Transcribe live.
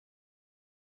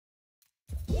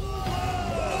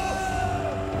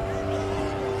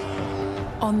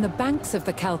On the banks of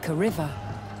the Kalka River,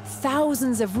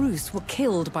 thousands of Rus were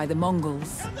killed by the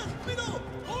Mongols.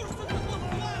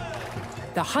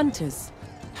 The hunters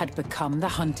had become the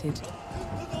hunted.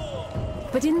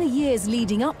 But in the years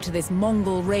leading up to this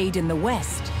Mongol raid in the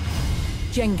west,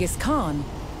 Genghis Khan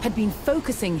had been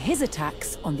focusing his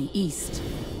attacks on the east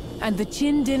and the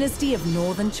Qin dynasty of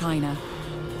northern China.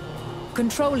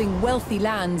 Controlling wealthy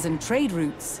lands and trade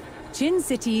routes, Qin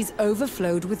cities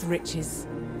overflowed with riches.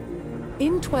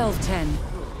 In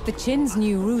 1210, the Qin's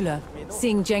new ruler,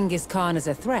 seeing Genghis Khan as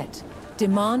a threat,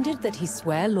 demanded that he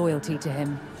swear loyalty to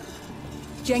him.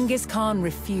 Genghis Khan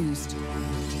refused.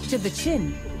 To the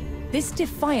Qin, this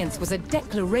defiance was a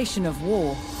declaration of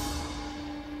war.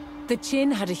 The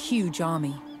Qin had a huge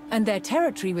army, and their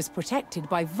territory was protected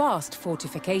by vast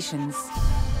fortifications,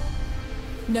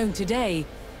 known today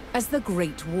as the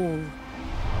Great Wall.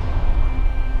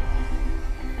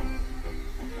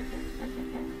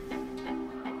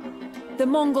 The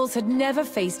Mongols had never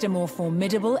faced a more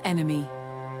formidable enemy.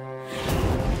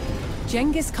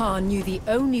 Genghis Khan knew the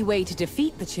only way to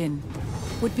defeat the Qin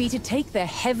would be to take their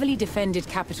heavily defended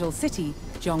capital city,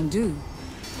 Zhengdu,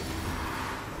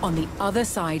 on the other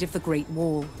side of the Great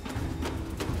Wall.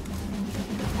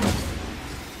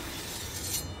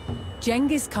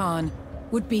 Genghis Khan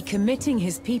would be committing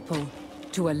his people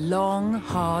to a long,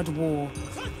 hard war.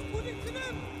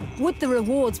 Would the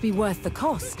rewards be worth the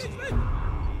cost?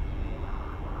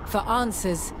 For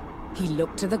answers, he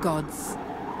looked to the gods.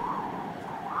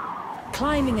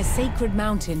 Climbing a sacred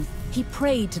mountain, he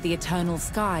prayed to the eternal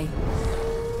sky.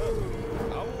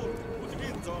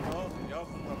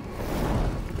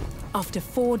 After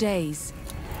 4 days,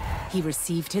 he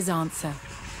received his answer.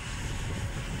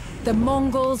 The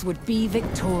Mongols would be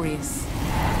victorious.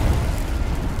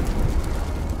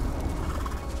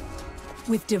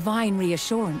 With divine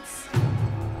reassurance,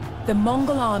 the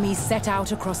Mongol army set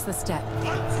out across the steppe.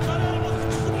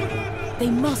 They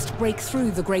must break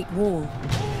through the Great Wall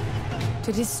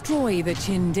to destroy the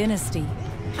Qin dynasty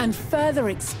and further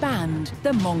expand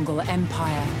the Mongol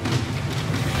Empire.